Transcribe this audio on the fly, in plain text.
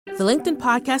The LinkedIn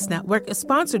Podcast Network is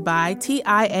sponsored by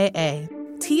TIAA.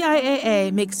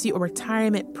 TIAA makes you a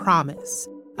retirement promise,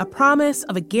 a promise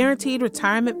of a guaranteed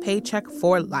retirement paycheck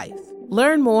for life.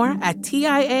 Learn more at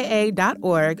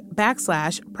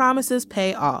TIAA.org/promises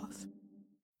pay off.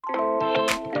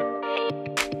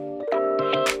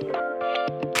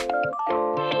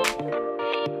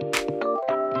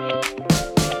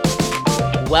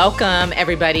 Welcome,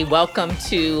 everybody. Welcome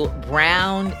to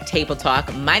Brown Table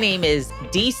Talk. My name is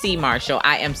DC Marshall.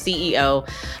 I am CEO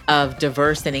of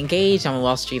Diverse and Engaged. I'm a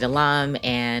Wall Street alum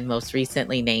and most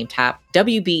recently named top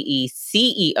WBE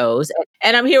CEOs.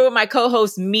 And I'm here with my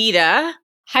co-host, Mita.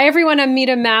 Hi, everyone. I'm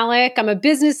Mita Malik. I'm a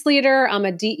business leader. I'm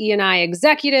a DE&I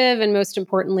executive. And most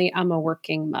importantly, I'm a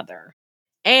working mother.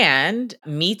 And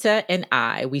Mita and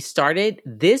we started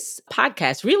this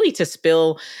podcast really to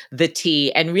spill the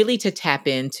tea and really to tap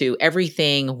into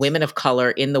everything women of color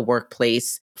in the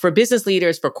workplace for business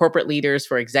leaders, for corporate leaders,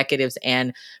 for executives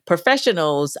and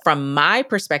professionals from my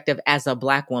perspective as a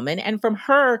Black woman and from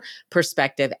her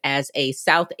perspective as a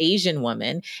South Asian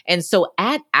woman. And so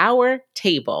at our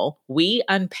table, we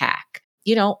unpack,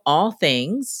 all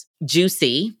things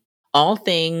juicy, all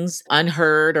things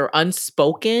unheard or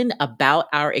unspoken about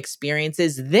our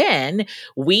experiences. Then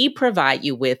we provide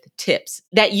you with tips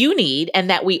that you need and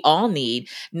that we all need,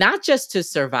 not just to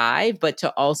survive, but to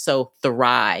also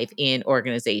thrive in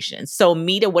organizations. So,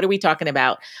 Mita, what are we talking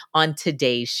about on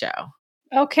today's show?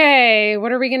 Okay,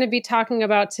 what are we going to be talking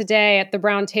about today at the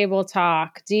Brown Table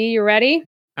Talk? Dee, you ready?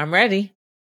 I'm ready.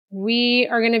 We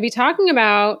are going to be talking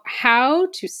about how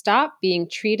to stop being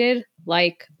treated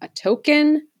like a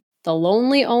token, the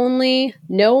lonely only,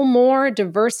 no more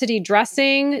diversity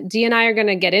dressing. Dee and I are going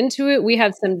to get into it. We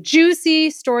have some juicy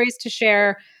stories to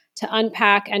share, to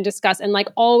unpack and discuss. And like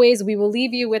always, we will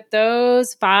leave you with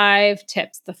those 5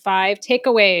 tips, the 5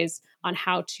 takeaways on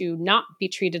how to not be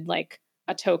treated like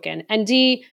a token. And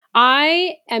Dee,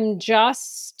 I am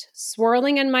just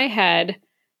swirling in my head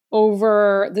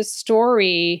over the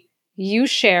story you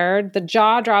shared, the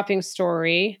jaw-dropping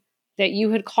story that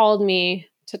you had called me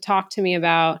to talk to me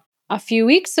about a few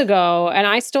weeks ago, and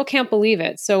I still can't believe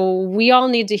it. So we all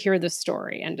need to hear the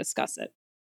story and discuss it.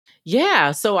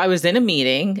 Yeah. So I was in a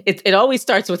meeting. It always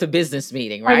starts with a business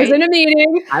meeting, right? I was in a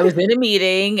meeting. I was in a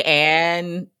meeting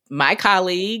and my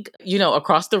colleague,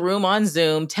 across the room on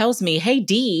Zoom tells me, "Hey,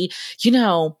 Dee,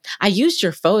 I used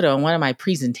your photo in one of my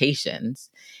presentations."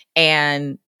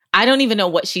 And I don't even know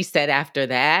what she said after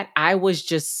that. I was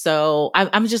just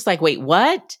I'm just like, wait,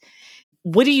 what?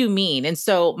 What do you mean? And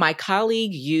so my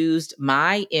colleague used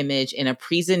my image in a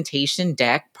presentation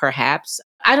deck, perhaps.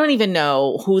 I don't even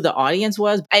know who the audience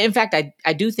was. In fact,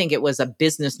 I do think it was a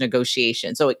business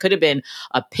negotiation. So it could have been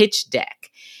a pitch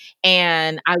deck.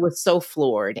 And I was so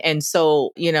floored. And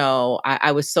so,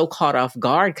 I was so caught off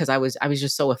guard because I was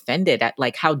just so offended at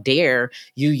like, how dare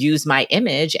you use my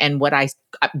image? And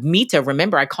Mita,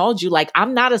 remember, I called you like,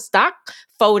 I'm not a stock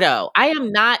photo. I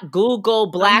am not Google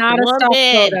Black I'm not a stock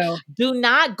woman. photo. Do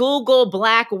not Google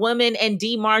Black woman and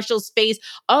Dee Marshall's face.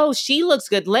 Oh, she looks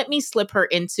good. Let me slip her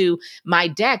into my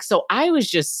deck. So I was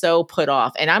just so put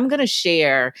off. And I'm going to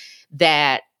share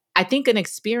that I think an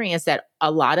experience that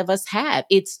a lot of us have.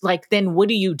 It's like, then what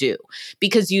do you do?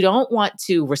 Because you don't want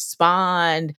to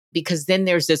respond because then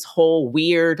there's this whole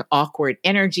weird, awkward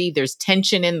energy. There's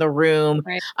tension in the room.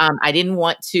 Right. I didn't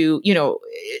want to,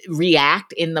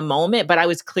 react in the moment, but I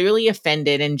was clearly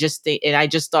offended and I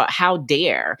just thought, how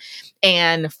dare?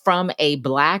 And from a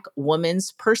Black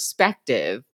woman's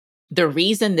perspective, the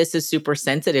reason this is super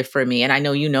sensitive for me, and I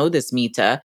know you know this,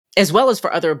 Mita, as well as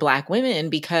for other Black women,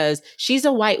 because she's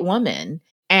a white woman.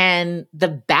 And the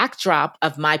backdrop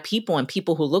of my people and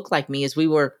people who look like me is we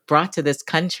were brought to this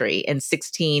country in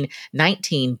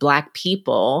 1619, Black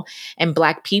people, and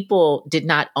Black people did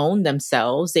not own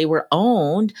themselves. They were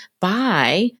owned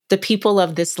by the people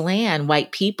of this land,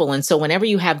 white people. And so whenever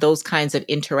you have those kinds of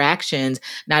interactions,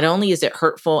 not only is it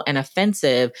hurtful and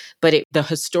offensive, but the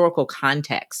historical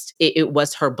context, it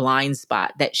was her blind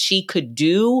spot that she could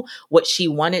do what she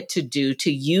wanted to do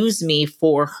to use me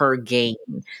for her gain.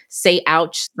 Say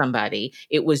ouch, somebody.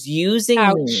 It was using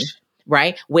me,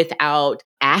 right? Without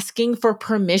asking for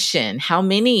permission. How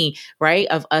many, right,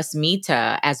 of us,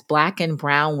 Mita, as Black and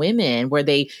brown women, where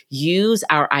they use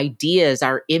our ideas,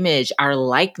 our image, our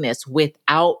likeness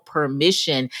without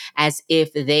permission as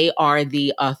if they are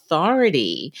the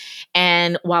authority.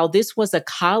 And while this was a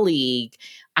colleague,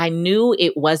 I knew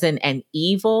it wasn't an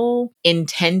evil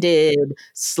intended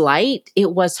slight.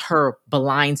 It was her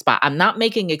blind spot. I'm not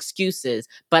making excuses,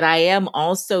 but I am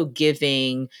also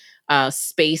giving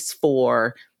space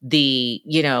for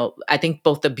I think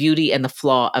both the beauty and the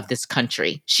flaw of this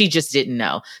country. She just didn't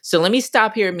know. So let me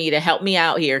stop here, Mita. Help me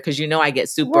out here because I get Well,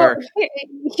 super.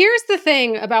 here's the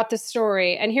thing about this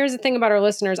story, and here's the thing about our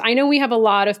listeners. I know we have a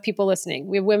lot of people listening.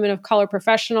 We have women of color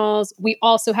professionals. We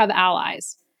also have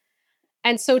allies.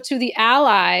 And so, to the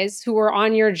allies who are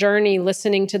on your journey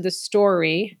listening to the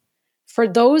story, for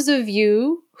those of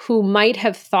you who might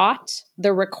have thought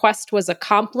the request was a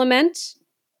compliment,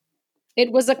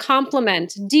 it was a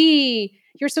compliment. Dee,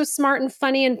 you're so smart and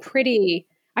funny and pretty.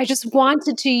 I just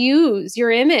wanted to use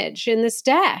your image in this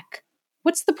deck.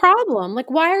 What's the problem?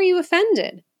 Like, why are you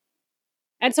offended?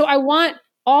 And so I want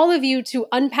all of you to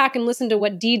unpack and listen to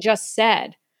what Dee just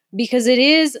said, because it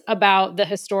is about the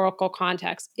historical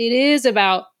context. It is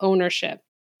about ownership.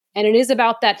 And it is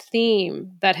about that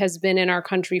theme that has been in our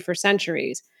country for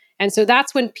centuries. And so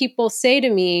that's when people say to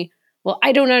me, well,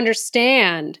 I don't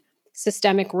understand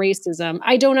systemic racism.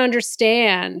 I don't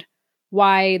understand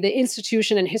why the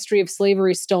institution and history of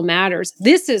slavery still matters.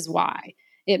 This is why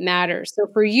it matters. So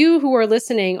for you who are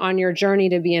listening on your journey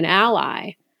to be an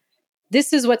ally,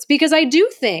 this is what's because I do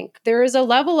think there is a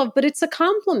level of, but it's a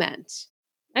compliment.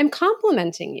 I'm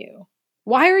complimenting you.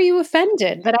 Why are you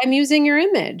offended that I'm using your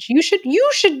image? You should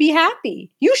be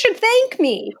happy. You should thank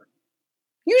me.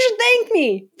 You should thank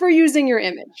me for using your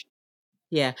image.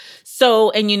 Yeah.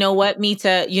 So, and you know what,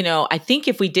 Mita, I think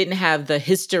if we didn't have the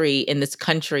history in this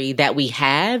country that we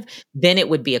have, then it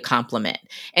would be a compliment.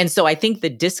 And so I think the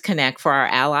disconnect for our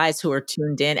allies who are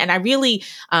tuned in, and I really,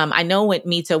 I know when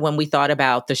Mita, when we thought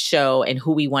about the show and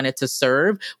who we wanted to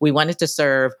serve, we wanted to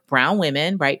serve brown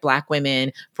women, right? Black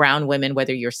women, brown women,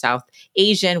 whether you're South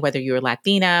Asian, whether you're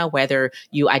Latina, whether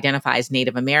you identify as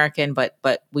Native American, but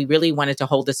we really wanted to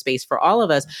hold the space for all of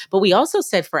us. But we also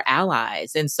said for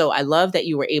allies. And so I love that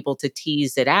you were able to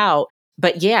tease it out.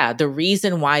 But yeah, the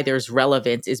reason why there's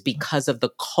relevance is because of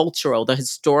the cultural, the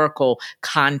historical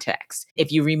context.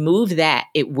 If you remove that,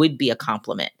 it would be a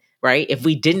compliment, right? If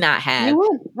we did not have, You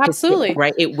would. Absolutely.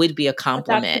 right, it would be a But that's the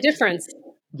compliment. difference.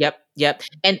 Yep.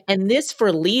 And this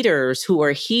for leaders who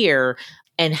are here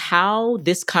and how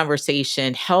this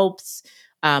conversation helps,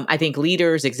 I think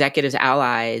leaders, executives,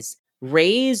 allies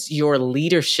raise your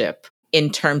leadership in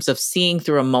terms of seeing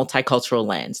through a multicultural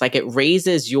lens. Like it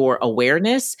raises your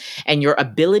awareness and your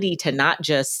ability to not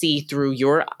just see through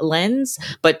your lens,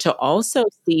 but to also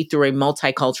see through a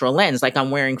multicultural lens. Like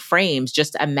I'm wearing frames.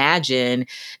 Just imagine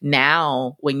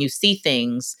now when you see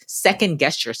things, second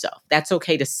guess yourself. That's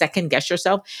okay to second guess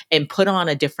yourself and put on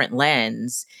a different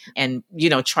lens and,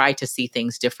 try to see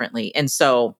things differently. And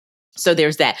so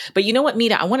there's that. But you know what,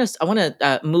 Mita, I want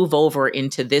to move over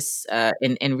into this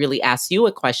and really ask you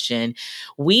a question.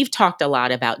 We've talked a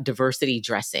lot about diversity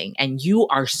dressing, and you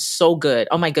are so good.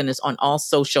 Oh my goodness, on all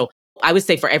social. I would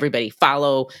say for everybody,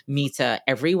 follow Mita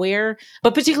everywhere,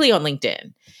 but particularly on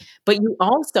LinkedIn. But you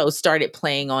also started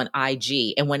playing on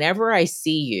IG. And whenever I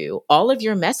see you, all of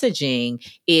your messaging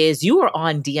is you are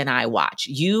on D&I watch.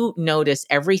 You notice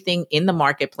everything in the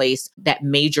marketplace that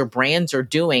major brands are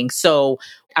doing. So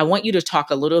I want you to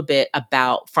talk a little bit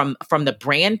about from the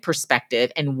brand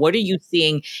perspective and what are you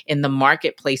seeing in the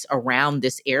marketplace around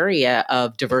this area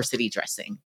of diversity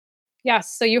dressing?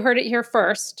 Yes. So you heard it here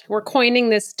first. We're coining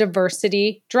this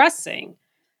diversity dressing.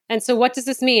 And so what does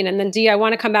this mean? And then Dee, I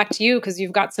want to come back to you because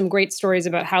you've got some great stories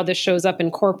about how this shows up in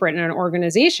corporate and in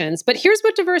organizations. But here's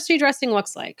what diversity dressing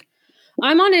looks like.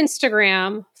 I'm on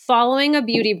Instagram following a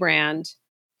beauty brand,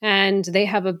 and they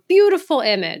have a beautiful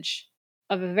image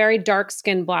of a very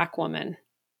dark-skinned Black woman.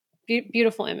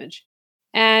 Beautiful image.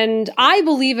 And I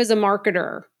believe as a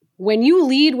marketer, when you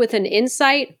lead with an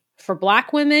insight for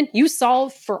Black women, you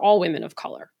solve for all women of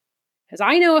color. Because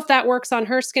I know if that works on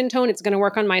her skin tone, it's going to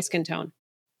work on my skin tone.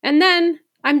 And then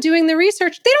I'm doing the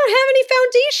research. They don't have any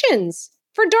foundations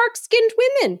for dark-skinned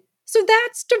women. So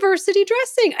that's diversity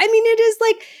dressing. I mean, it is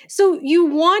like, so you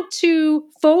want to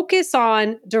focus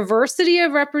on diversity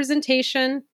of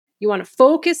representation. You want to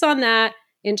focus on that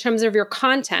in terms of your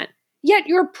content. Yet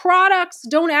your products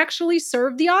don't actually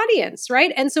serve the audience,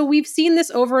 right? And so we've seen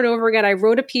this over and over again. I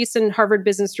wrote a piece in Harvard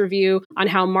Business Review on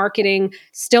how marketing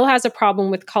still has a problem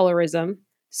with colorism.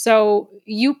 So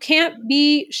you can't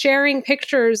be sharing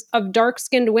pictures of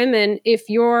dark-skinned women if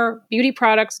your beauty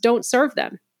products don't serve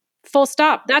them. Full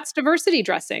stop. That's diversity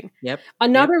dressing. Yep.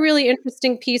 Another really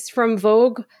interesting piece from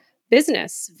Vogue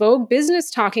Business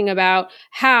talking about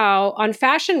how on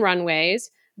fashion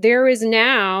runways, there is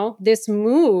now this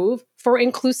move for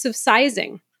inclusive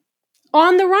sizing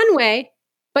on the runway,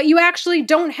 but you actually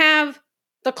don't have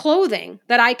the clothing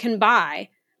that I can buy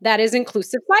that is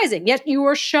inclusive sizing. Yet you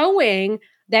are showing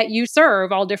that you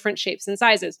serve all different shapes and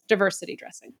sizes, diversity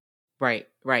dressing. Right,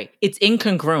 right. It's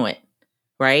incongruent,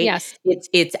 right? Yes.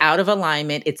 It's out of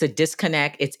alignment, it's a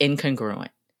disconnect, it's incongruent.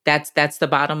 That's the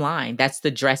bottom line. That's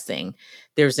the dressing.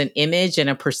 There's an image and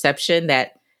a perception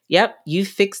that, yep, you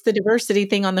fixed the diversity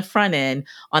thing on the front end,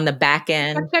 on the back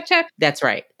Check, end. check, check. That's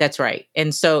right. That's right.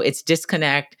 And so it's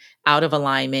disconnect, out of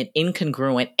alignment,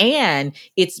 incongruent. And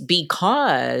it's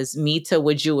because, Mita,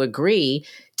 would you agree?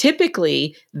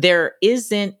 Typically, there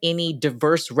isn't any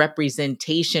diverse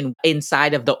representation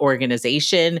inside of the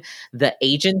organization, the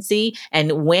agency.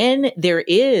 And when there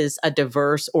is a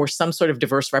diverse or some sort of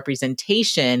diverse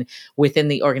representation within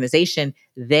the organization,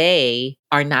 they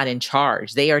are not in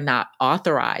charge. They are not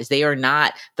authorized. They are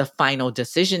not the final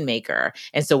decision maker.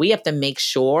 And so we have to make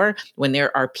sure when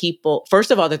there are people, first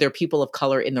of all, that there are people of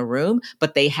color in the room,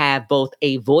 but they have both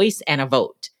a voice and a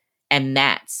vote. And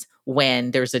that's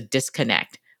when there's a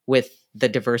disconnect with the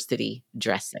diversity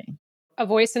dressing. A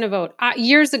voice and a vote.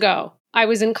 Years ago, I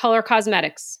was in color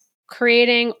cosmetics,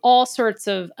 creating all sorts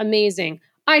of amazing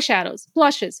eyeshadows,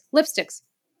 blushes, lipsticks.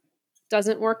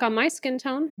 Doesn't work on my skin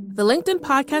tone. The LinkedIn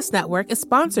Podcast Network is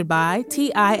sponsored by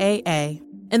TIAA.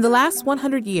 In the last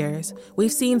 100 years,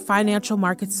 we've seen financial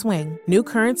markets swing, new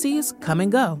currencies come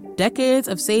and go, decades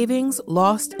of savings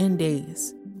lost in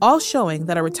days, all showing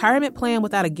that a retirement plan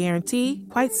without a guarantee,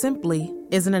 quite simply,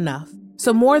 isn't enough.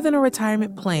 So more than a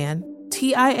retirement plan,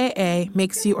 TIAA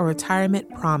makes you a retirement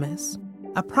promise.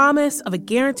 A promise of a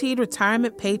guaranteed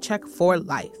retirement paycheck for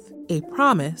life. A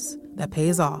promise that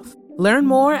pays off. Learn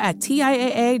more at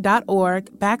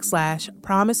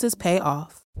TIAA.org/promises pay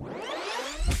off.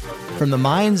 From the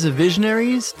minds of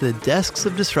visionaries to the desks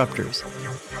of disruptors,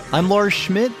 I'm Lars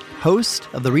Schmidt, host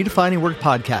of the Redefining Work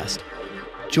podcast.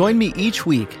 Join me each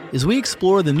week as we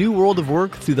explore the new world of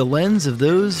work through the lens of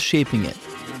those shaping it.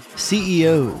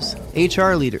 CEOs,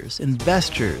 HR leaders,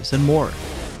 investors, and more.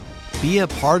 Be a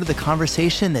part of the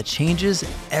conversation that changes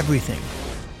everything.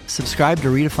 Subscribe to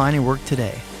Redefining Work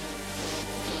today.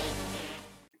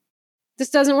 This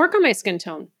doesn't work on my skin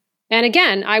tone. And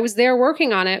again, I was there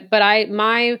working on it, but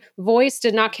my voice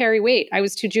did not carry weight. I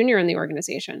was too junior in the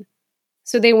organization.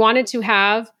 So they wanted to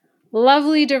have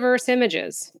lovely, diverse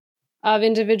images of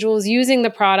individuals using the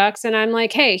products. And I'm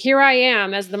like, hey, here I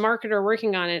am as the marketer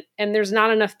working on it, and there's not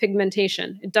enough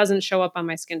pigmentation. It doesn't show up on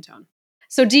my skin tone.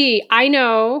 So Dee, I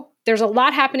know there's a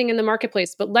lot happening in the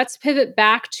marketplace, but let's pivot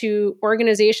back to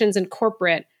organizations and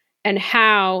corporate and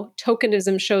how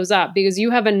tokenism shows up, because you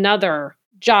have another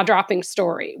jaw-dropping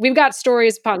story. We've got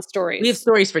stories upon stories. We have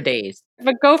stories for days.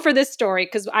 But go for this story,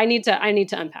 because I need to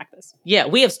unpack this. Yeah,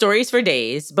 we have stories for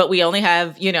days, but we only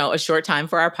have, a short time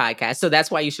for our podcast. So that's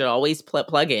why you should always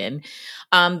plug in.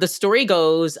 The story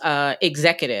goes,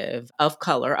 executive of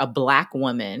color, a Black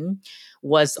woman,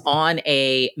 was on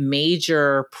a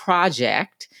major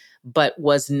project, but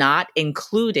was not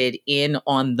included in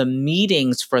on the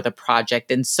meetings for the project.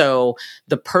 And so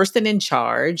the person in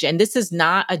charge, and this is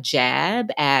not a jab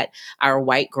at our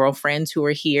white girlfriends who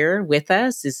are here with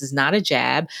us. This is not a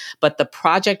jab, but the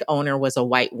project owner was a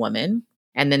white woman.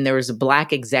 And then there was a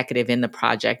Black executive in the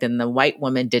project, and the white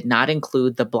woman did not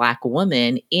include the Black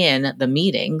woman in the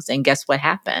meetings. And guess what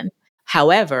happened?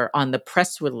 However, on the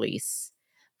press release,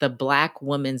 the Black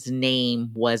woman's name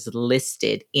was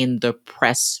listed in the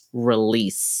press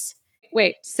release.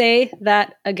 Wait, say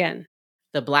that again.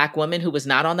 The Black woman who was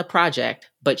not on the project,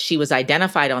 but she was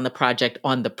identified on the project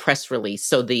on the press release.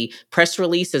 So the press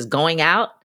release is going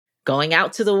out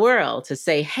to the world to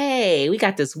say, hey, we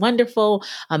got this wonderful,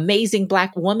 amazing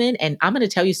Black woman. And I'm going to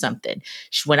tell you something.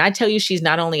 When I tell you she's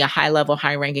not only a high level,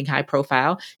 high ranking, high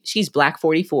profile, she's Black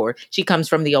 44. She comes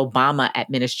from the Obama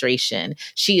administration.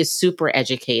 She is super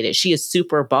educated. She is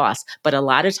super boss. But a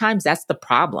lot of times that's the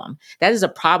problem. That is a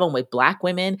problem with Black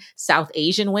women, South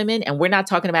Asian women. And we're not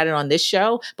talking about it on this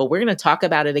show, but we're going to talk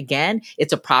about it again.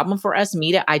 It's a problem for us,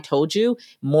 Mita, I told you,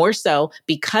 more so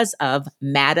because of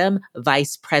Madam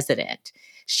Vice President.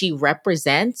 She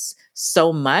represents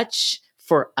so much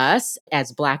for us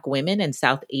as Black women and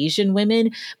South Asian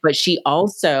women, but she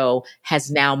also has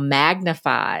now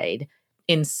magnified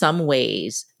in some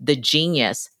ways the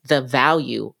genius, the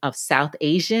value of South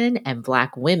Asian and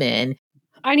Black women.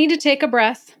 I need to take a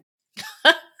breath.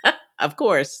 Of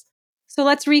course. So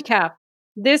let's recap.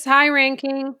 This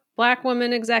high-ranking Black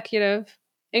woman executive,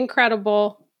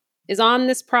 incredible, is on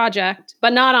this project,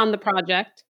 but not on the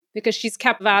project, because she's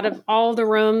kept out of all the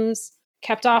rooms,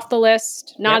 kept off the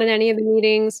list, not in any of the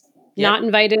meetings, not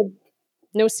invited,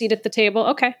 no seat at the table.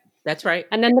 Okay. That's right.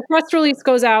 And then the press release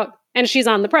goes out, and she's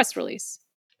on the press release.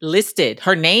 Listed,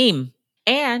 her name,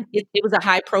 and it was a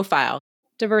high profile.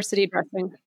 Diversity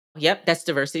dressing. Yep, that's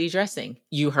diversity dressing.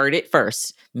 You heard it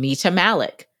first. Mita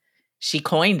Malik. She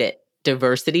coined it.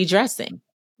 Diversity dressing.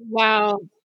 Wow.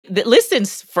 Listen,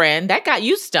 friend, that got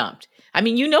you stumped. I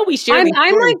mean, we share I'm these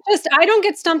I'm stories. like, I don't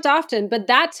get stumped often, but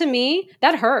that to me,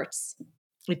 that hurts.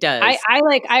 It does.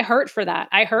 I hurt for that.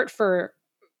 I hurt for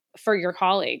your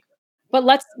colleague. But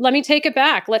let me take it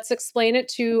back. Let's explain it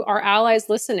to our allies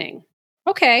listening.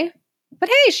 Okay. But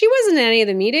hey, she wasn't in any of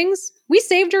the meetings. We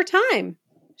saved her time.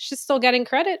 She's still getting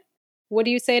credit. What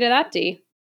do you say to that, Dee?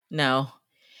 No,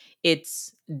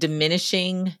 it's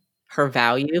diminishing her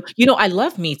value. I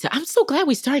love Mita. I'm so glad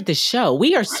we started this show.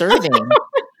 We are serving.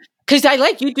 Because I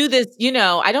like you do this,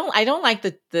 I don't like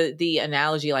the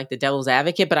analogy like the devil's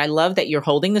advocate, but I love that you're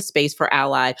holding the space for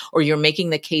ally, or you're making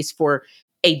the case for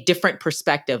a different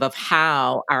perspective of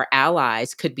how our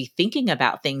allies could be thinking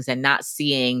about things and not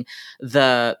seeing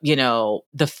the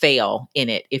fail in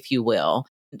it, if you will.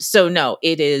 So no,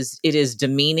 it is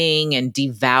demeaning and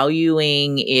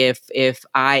devaluing if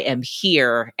I am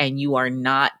here and you are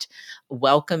not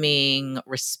welcoming,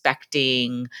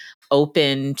 respecting,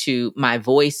 open to my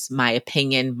voice, my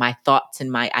opinion, my thoughts, and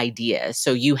my ideas.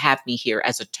 So you have me here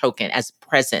as a token, as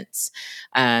presence,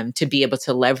 to be able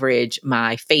to leverage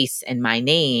my face and my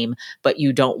name, but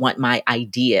you don't want my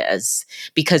ideas.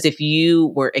 Because if you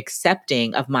were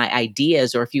accepting of my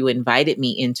ideas, or if you invited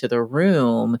me into the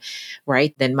room,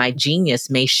 right, then my genius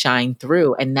may shine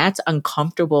through. And that's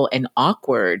uncomfortable and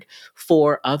awkward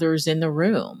for others in the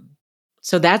room.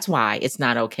 So that's why it's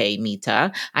not okay,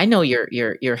 Mita. I know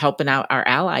you're helping out our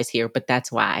allies here, but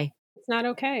that's why. It's not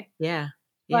okay. Yeah.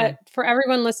 Yeah. But for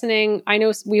everyone listening, I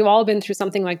know we've all been through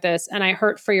something like this, and I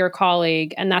hurt for your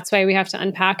colleague. And that's why we have to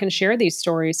unpack and share these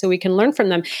stories so we can learn from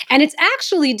them. And it's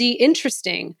actually,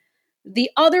 interesting. The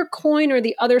other coin, or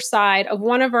the other side of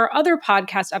one of our other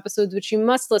podcast episodes, which you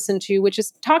must listen to, which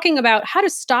is talking about how to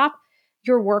stop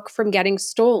your work from getting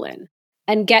stolen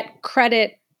and get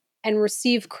credit and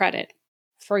receive credit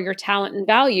for your talent and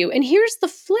value. And here's the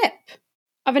flip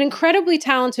of an incredibly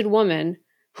talented woman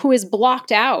who is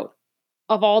blocked out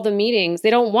of all the meetings.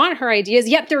 They don't want her ideas,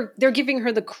 yet they're giving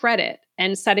her the credit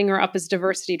and setting her up as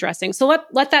diversity dressing. So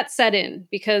let that set in,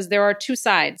 because there are two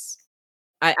sides.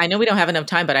 I know we don't have enough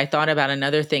time, but I thought about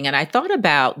another thing, and I thought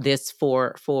about this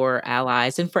for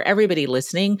allies and for everybody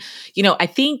listening. I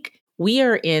think we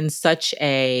are in such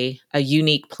a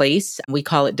unique place. We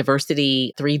call it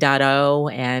diversity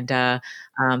 3.0 and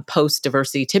post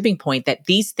diversity tipping point, that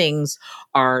these things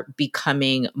are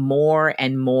becoming more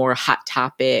and more hot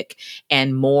topic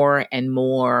and more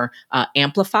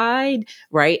amplified,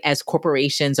 right? As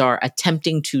corporations are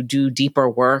attempting to do deeper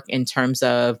work in terms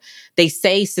of, they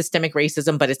say systemic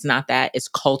racism, but it's not that. It's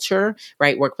culture,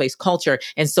 right? Workplace culture.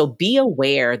 And so be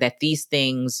aware that these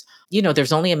things,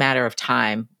 there's only a matter of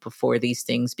time before these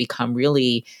things become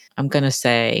really, I'm going to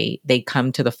say, they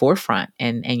come to the forefront.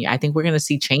 And I think we're going to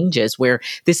see changes where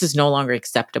this is no longer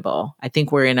acceptable. I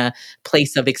think we're in a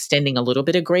place of extending a little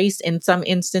bit of grace in some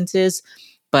instances,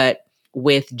 but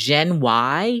with Gen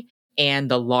Y and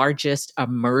the largest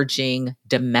emerging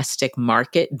domestic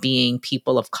market being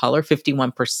people of color,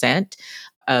 51%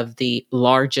 of the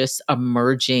largest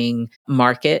emerging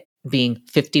market being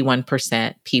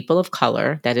 51% people of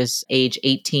color, that is age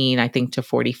 18, I think, to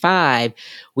 45,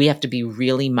 we have to be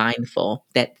really mindful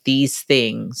that these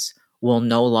things will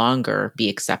no longer be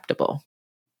acceptable.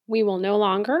 We will no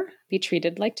longer be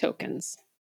treated like tokens.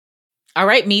 All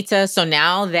right, Mita. So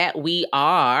now that we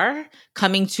are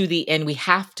coming to the end, we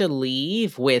have to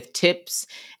leave with tips,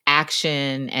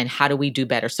 action, and how do we do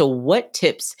better? So what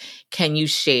tips can you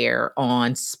share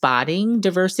on spotting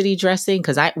diversity dressing?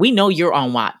 Because we know you're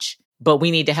on watch, but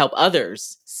we need to help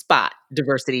others spot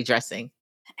diversity dressing.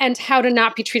 And how to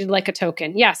not be treated like a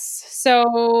token. Yes. So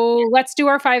let's do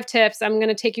our 5 tips. I'm going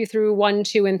to take you through 1,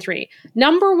 2, and 3.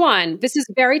 Number 1, this is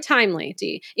very timely,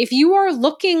 Dee. If you are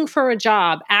looking for a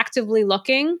job, actively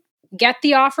looking, get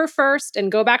the offer first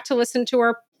and go back to listen to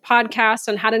our podcast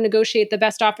on how to negotiate the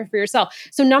best offer for yourself.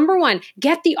 So number 1,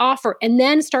 get the offer and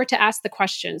then start to ask the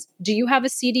questions. Do you have a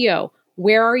CDO?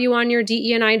 Where are you on your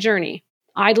DE&I journey?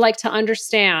 I'd like to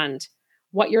understand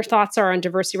what your thoughts are on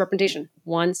diversity representation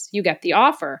once you get the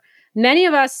offer. Many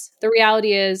of us, the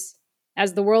reality is,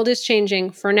 as the world is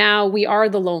changing, for now, we are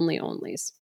the lonely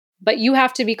onlys. But you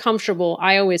have to be comfortable,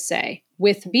 I always say,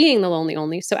 with being the lonely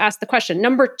only. So ask the question.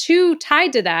 Number 2,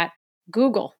 tied to that,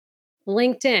 Google,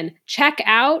 LinkedIn. Check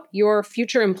out your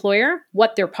future employer,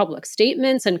 what their public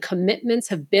statements and commitments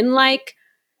have been like.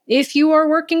 If you are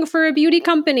working for a beauty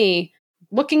company,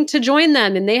 looking to join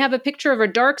them, and they have a picture of a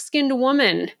dark-skinned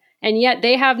woman, and yet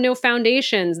they have no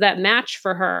foundations that match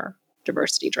for her,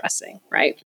 diversity dressing,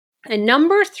 right? And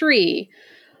number 3,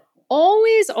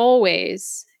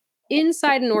 always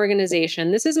inside an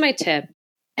organization, this is my tip,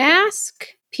 Ask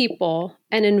people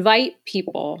and invite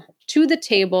people to the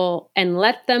table and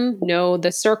let them know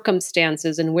the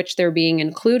circumstances in which they're being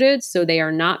included so they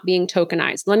are not being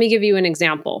tokenized. Let me give you an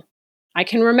example. I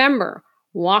can remember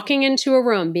walking into a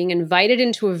room, being invited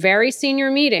into a very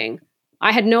senior meeting.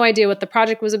 I had no idea what the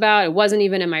project was about. It wasn't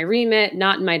even in my remit,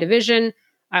 not in my division.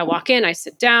 I walk in, I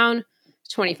sit down,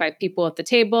 25 people at the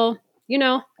table.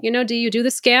 Do you do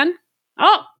the scan?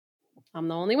 Oh, I'm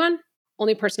the only one.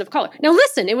 Only person of color. Now,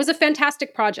 listen, it was a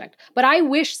fantastic project, but I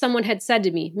wish someone had said to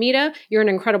me, Mita, you're an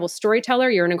incredible storyteller.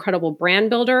 You're an incredible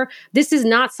brand builder. This is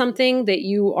not something that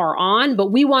you are on, but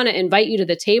we want to invite you to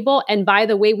the table. And by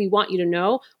the way, we want you to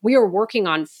know we are working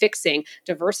on fixing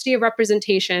diversity of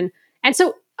representation. And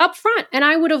so up front, and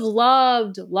I would have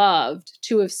loved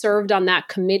to have served on that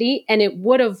committee, and it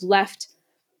would have left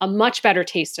a much better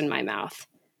taste in my mouth.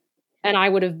 And I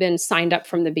would have been signed up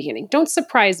from the beginning. Don't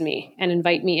surprise me and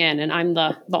invite me in, and I'm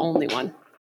the only one.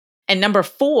 And number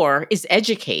 4 is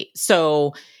educate.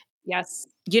 So, Yes.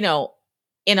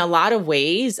 in a lot of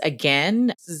ways,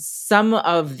 again, some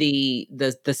of the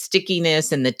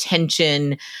stickiness and the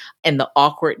tension and the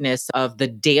awkwardness of the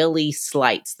daily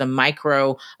slights, the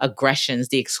microaggressions,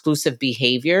 the exclusive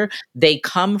behavior, they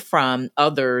come from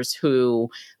others who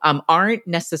aren't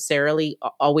necessarily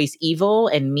always evil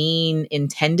and mean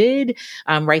intended,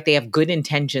 right? They have good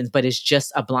intentions, but it's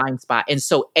just a blind spot. And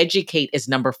so educate is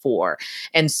number 4.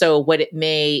 And so what it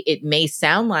may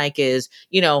sound like is,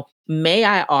 may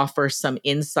I offer some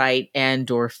insight and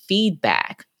or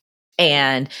feedback?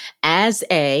 And as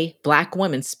a Black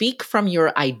woman, speak from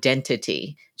your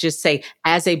identity. Just say,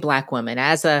 as a Black woman,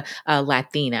 as a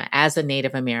Latina, as a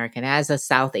Native American, as a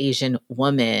South Asian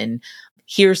woman,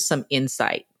 here's some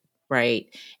insight, right?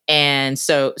 And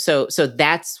so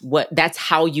that's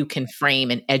how you can frame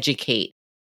and educate.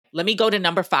 Let me go to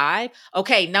number 5.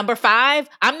 Okay, number 5,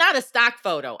 I'm not a stock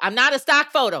photo. I'm not a stock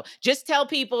photo. Just tell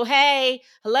people, hey,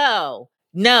 hello.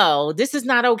 No, this is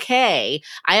not okay.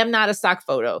 I am not a stock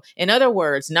photo. In other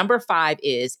words, number 5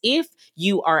 is if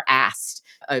you are asked,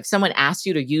 if someone asks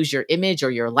you to use your image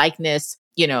or your likeness,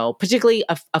 particularly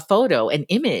a photo, an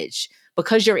image,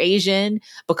 because you're Asian,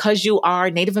 because you are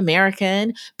Native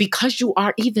American, because you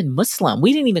are even Muslim.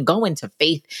 We didn't even go into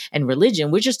faith and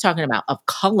religion. We're just talking about of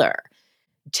color.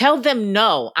 Tell them,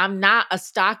 no, I'm not a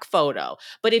stock photo.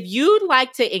 But if you'd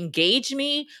like to engage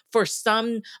me for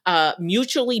some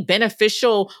mutually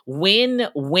beneficial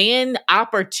win-win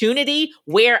opportunity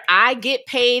where I get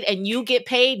paid and you get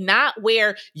paid, not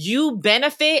where you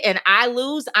benefit and I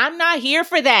lose, I'm not here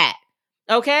for that.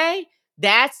 Okay?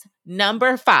 That's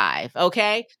number 5.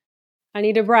 Okay? I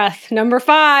need a breath. Number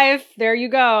 5. There you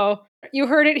go. You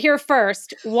heard it here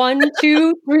first. 1,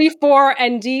 2, 3, 4,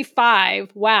 and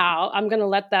D5. Wow. I'm going to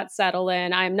let that settle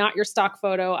in. I am not your stock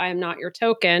photo. I am not your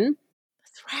token.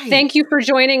 That's right. Thank you for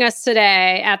joining us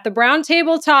today at the Brown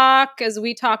Table Talk as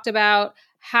we talked about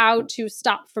how to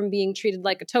stop from being treated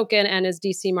like a token. And as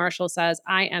DC Marshall says,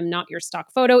 I am not your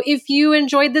stock photo. If you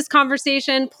enjoyed this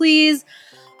conversation, please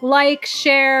like,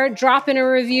 share, drop in a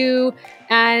review,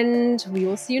 and we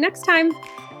will see you next time.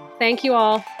 Thank you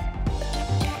all.